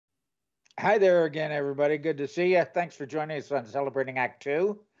Hi there again, everybody. Good to see you. Thanks for joining us on Celebrating Act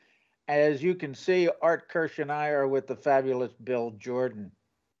Two. As you can see, Art Kirsch and I are with the fabulous Bill Jordan.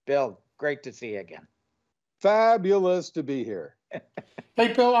 Bill, great to see you again. Fabulous to be here.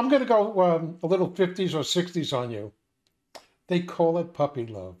 Hey, Bill, I'm going to go a little 50s or 60s on you. They call it puppy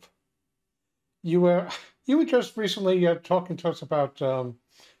love. You were you were just recently talking to us about that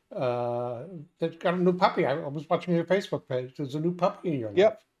got a new puppy. I was watching your Facebook page. There's a new puppy in your life.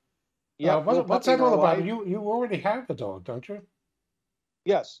 Yep. Yep. What's that all about? You already have a dog, don't you?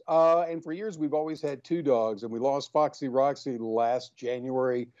 Yes. And for years, we've always had two dogs, and we lost Foxy Roxy last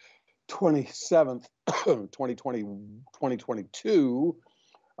January 27th, 2022.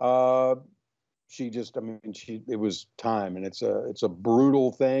 It was time, and it's a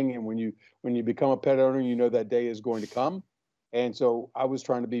brutal thing. And when you become a pet owner, you know that day is going to come. And so I was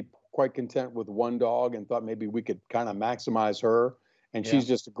trying to be quite content with one dog and thought maybe we could kind of maximize her. And she's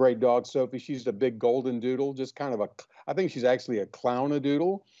just a great dog, Sophie. She's a big golden doodle, just kind of I think she's actually a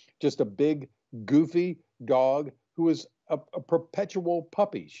clown-a-doodle, just a big, goofy dog who is a perpetual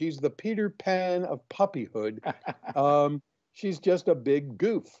puppy. She's the Peter Pan of puppyhood. She's just a big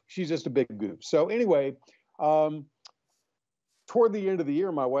goof. She's just a big goof. So anyway, toward the end of the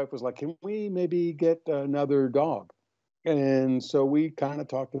year, my wife was like, can we maybe get another dog? And so we kind of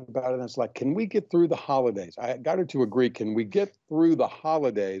talked about it. And it's like, can we get through the holidays? I got her to agree. Can we get through the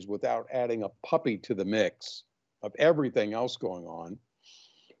holidays without adding a puppy to the mix of everything else going on?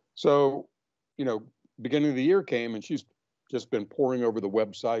 So, beginning of the year came, and she's just been poring over the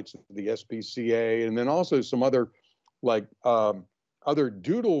websites of the SPCA, and then also some other other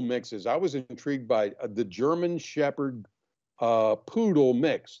doodle mixes. I was intrigued by the German Shepherd Poodle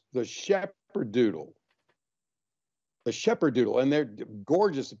mix, the Shepherd Doodle. The Shepherd Doodle, and they're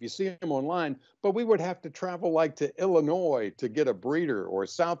gorgeous if you see them online, but we would have to travel to Illinois to get a breeder, or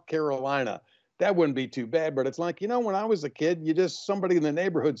South Carolina. That wouldn't be too bad, but it's like, when I was a kid, somebody in the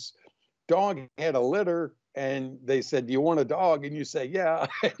neighborhood's dog had a litter, and they said, do you want a dog? And you say, yeah,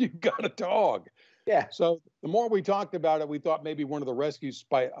 and you got a dog. Yeah. So the more we talked about it, we thought maybe one of the rescue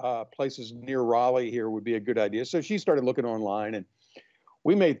places near Raleigh here would be a good idea. So she started looking online, and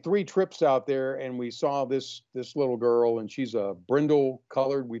we made 3 trips out there, and we saw this little girl, and she's a brindle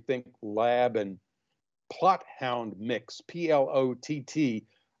colored, we think, lab and plot hound mix, PLOTT.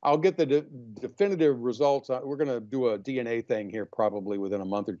 I'll get the definitive results. We're going to do a DNA thing here probably within a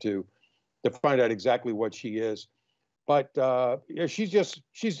month or two to find out exactly what she is. But she's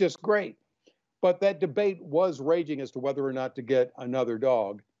just great. But that debate was raging as to whether or not to get another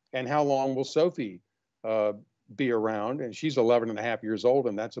dog, and how long will Sophie be around. And she's 11 and a half years old,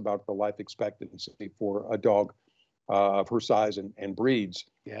 and that's about the life expectancy for a dog of her size and breeds.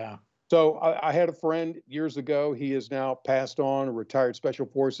 Yeah. So I had a friend years ago. He is now passed on, a retired Special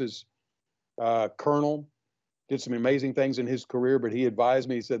Forces colonel, did some amazing things in his career, but he advised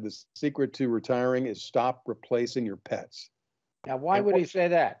me, he said, the secret to retiring is stop replacing your pets. Now, why would he say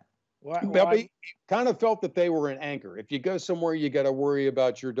that? Why? He kind of felt that they were an anchor. If you go somewhere, you got to worry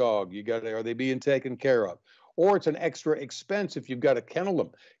about your dog. Are they being taken care of? Or it's an extra expense if you've got to kennel them.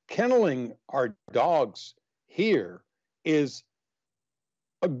 Kenneling our dogs here is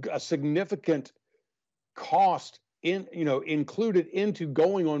a significant cost included into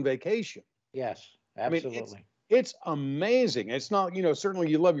going on vacation. Yes, absolutely. I mean, it's amazing. It's not, certainly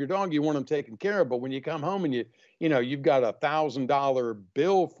you love your dog, you want them taken care of, but when you come home and you've got $1,000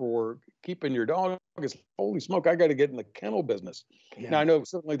 bill for keeping your dog, it's holy smoke, I got to get in the kennel business. Yeah. Now I know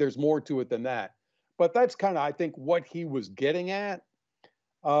certainly there's more to it than that, but that's kind of, I think, what he was getting at.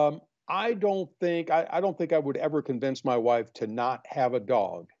 I don't think I would ever convince my wife to not have a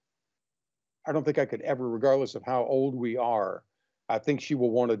dog. I don't think I could ever, regardless of how old we are. I think she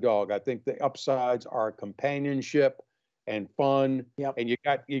will want a dog. I think the upsides are companionship and fun. Yep. And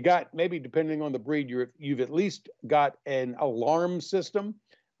you got maybe, depending on the breed, you've at least got an alarm system.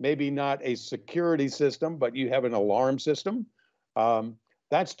 Maybe not a security system, but you have an alarm system.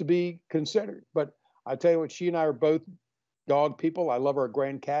 That's to be considered. But I tell you what, she and I are both dog people. I love our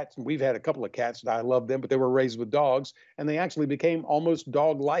grand cats, and we've had a couple of cats that I love them, but they were raised with dogs, and they actually became almost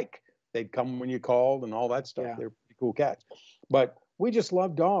dog-like. They'd come when you called and all that stuff. Yeah. They're pretty cool cats. But we just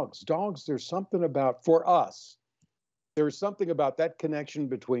love dogs. Dogs, there's something about, for us, there's something about that connection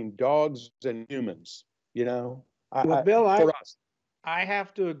between dogs and humans, Well, Bill, I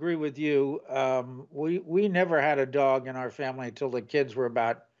have to agree with you. We never had a dog in our family until the kids were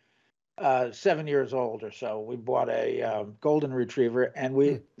about 7 years old or so. We bought a golden retriever, and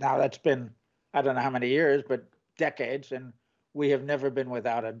now that's been, I don't know how many years, but decades, and we have never been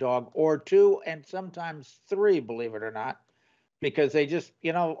without a dog or two, and sometimes 3, believe it or not. because they just,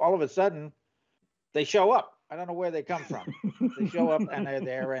 all of a sudden they show up. I don't know where they come from. They show up and they're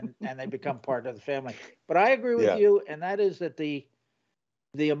there and they become part of the family. But I agree with you, and that is that the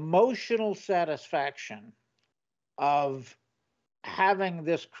emotional satisfaction of having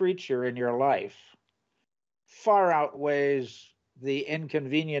this creature in your life far outweighs the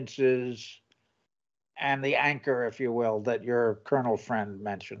inconveniences and the anchor, if you will, that your Colonel friend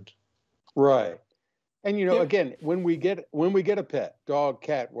mentioned. Right. And again, when we get a pet, dog,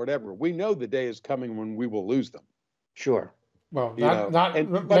 cat, whatever, we know the day is coming when we will lose them. Sure. Well,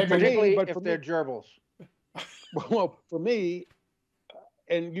 but particularly if they're gerbils. Well, for me,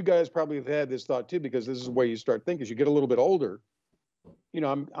 and you guys probably have had this thought too, because this is where you start thinking. As you get a little bit older,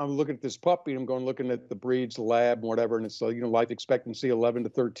 I'm looking at this puppy, and I'm looking at the breeds, the lab, and whatever, and it's life expectancy 11 to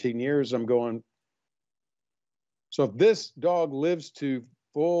 13 years. I'm going, so if this dog lives to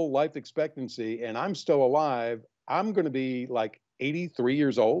full life expectancy and I'm still alive, I'm going to be like 83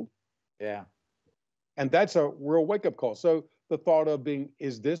 years old. Yeah. And that's a real wake-up call. So the thought of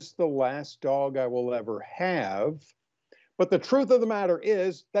is this the last dog I will ever have? But the truth of the matter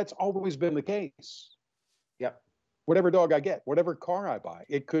is, that's always been the case. Yep. Whatever dog I get, whatever car I buy,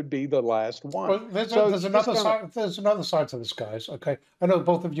 it could be the last one. Well, there's another side. There's another side to this, guys. Okay, I know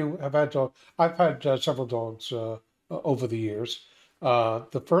both of you have had dogs. I've had several dogs over the years.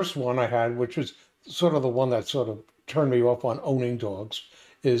 The first one I had, which was sort of the one that sort of turned me off on owning dogs,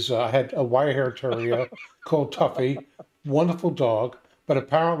 is I had a wire-haired terrier called Tuffy, wonderful dog. But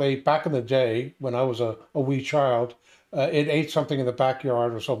apparently, back in the day when I was a wee child, it ate something in the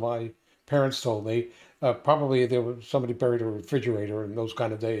backyard, or so my parents told me. Probably there was somebody buried a refrigerator in those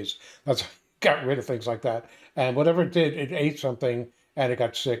kind of days. That's got rid of things like that. And whatever it did, it ate something and it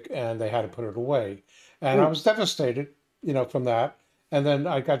got sick and they had to put it away. And I was devastated, from that. And then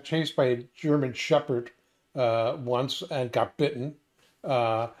I got chased by a German Shepherd once and got bitten.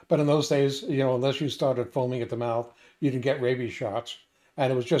 But in those days, unless you started foaming at the mouth, you didn't get rabies shots.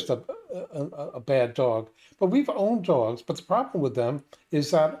 And it was just a bad dog. But we've owned dogs. But the problem with them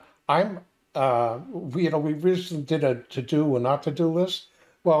is that we recently did a to-do or not to-do list.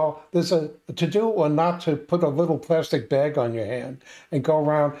 Well, there's a to-do or not to put a little plastic bag on your hand and go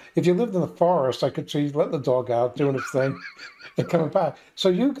around. If you lived in the forest, I could see you letting the dog out, doing its thing, and coming back. So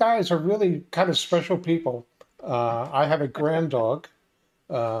you guys are really kind of special people. I have a grand dog.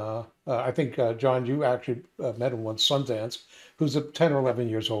 I think, John, you actually met him once, Sundance, who's 10 or 11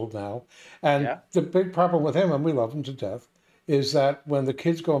 years old now. And the big problem with him, and we love him to death, is that when the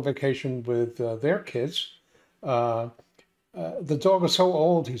kids go on vacation with their kids, the dog is so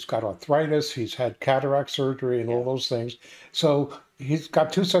old, he's got arthritis, he's had cataract surgery and all those things. So he's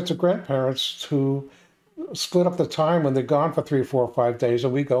got two sets of grandparents who split up the time when they're gone for 3 or 4 or 5 days,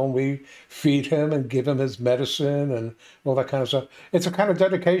 and we go and we feed him and give him his medicine and all that kind of stuff. It's a kind of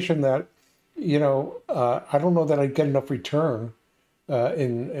dedication that, I don't know that I get enough return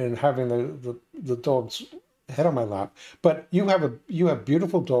in having the dog's head on my lap. But you have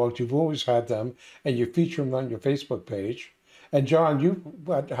beautiful dogs. You've always had them, and you feature them on your Facebook page. And John, you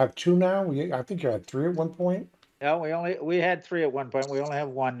have 2 now. I think you had 3 at one point. No, we had 3 at one point. We only have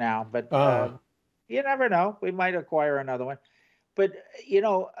 1 now. But you never know. We might acquire another one. But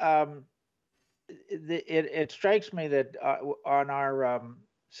it strikes me that on our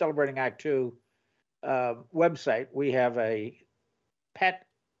Celebrating Act 2 website, we have a pet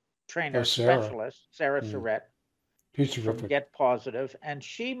trainer specialist, Sarah Surrett, from Get Positive, and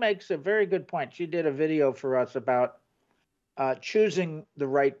she makes a very good point. She did a video for us about choosing the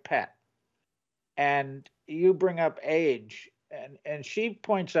right pet, and you bring up age, and she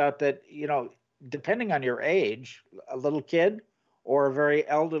points out that depending on your age, a little kid or a very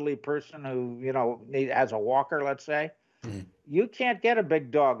elderly person who has a walker, let's say, you can't get a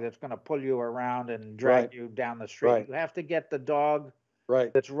big dog that's going to pull you around and drag you down the street. You have to get the dog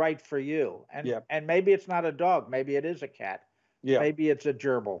that's right for you. And maybe it's not a dog. Maybe it is a cat. Maybe it's a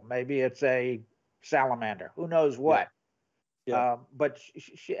gerbil. Maybe it's a salamander. Who knows what? But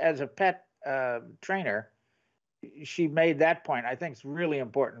she, as a pet trainer, she made that point. I think it's really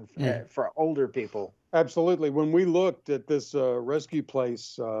important for older people. Absolutely. When we looked at this rescue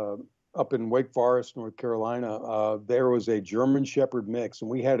place up in Wake Forest, North Carolina, there was a German Shepherd mix, and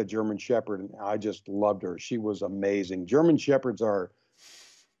we had a German Shepherd, and I just loved her. She was amazing. German Shepherds are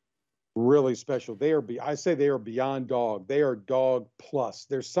really special. They are beyond dog. They are dog plus.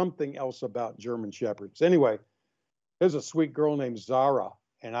 There's something else about German Shepherds. Anyway, there's a sweet girl named Zara,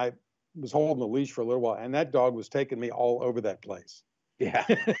 and I was holding the leash for a little while, and that dog was taking me all over that place. Yeah.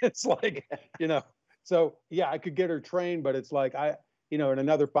 It's like, so I could get her trained, but it's like in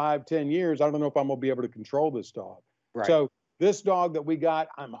another 5-10 years, I don't know if I'm gonna be able to control this dog. Right. So This dog that we got,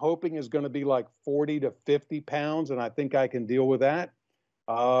 I'm hoping is going to be like 40 to 50 pounds, and I think I can deal with that.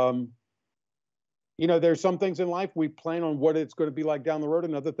 You know, there's some things in life we plan on what it's going to be like down the road,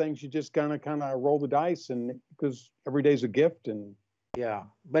 and other things you just kind of roll the dice, and because every day's a gift. And yeah,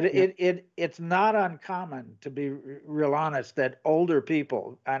 but it's not uncommon, to be real honest, that older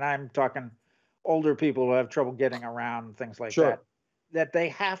people, and I'm talking older people who have trouble getting around, things like that they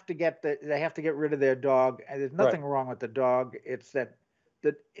have to get rid of their dog, and there's nothing wrong with the dog. It's that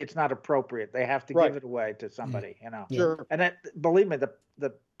it's not appropriate. They have to give it away to somebody, you know. Sure. And that, believe me,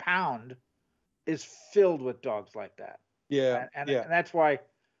 the pound is filled with dogs like that. Yeah. And that's why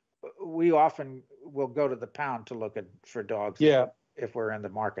we often will go to the pound to look for dogs. Yeah. If we're in the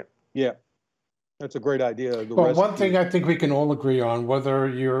market. Yeah. That's a great idea. Well, one thing I think we can all agree on, whether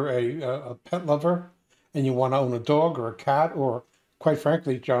you're a pet lover and you want to own a dog or a cat, or quite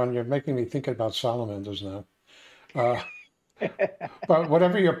frankly, John, you're making me think about salamanders now. But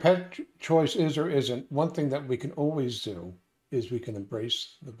whatever your pet choice is or isn't, one thing that we can always do is we can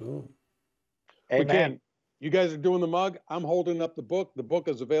embrace the boom. Amen. We can. You guys are doing the mug. I'm holding up the book. The book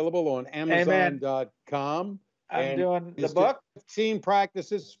is available on Amazon.com. I'm doing the book. 15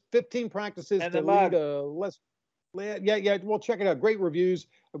 practices to lead a less. Yeah. Well, check it out. Great reviews.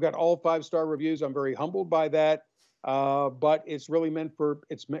 I've got all 5-star reviews. I'm very humbled by that. But it's really meant for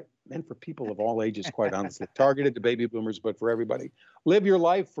people of all ages, quite honestly. Targeted to baby boomers, but for everybody. Live your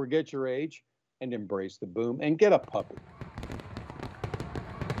life, forget your age, and embrace the boom, and get a puppy.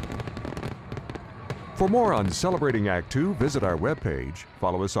 For more on Celebrating Act 2, visit our webpage,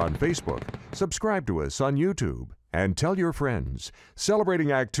 follow us on Facebook, subscribe to us on YouTube, and tell your friends.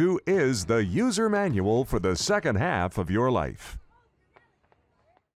 Celebrating Act 2 is the user manual for the second half of your life.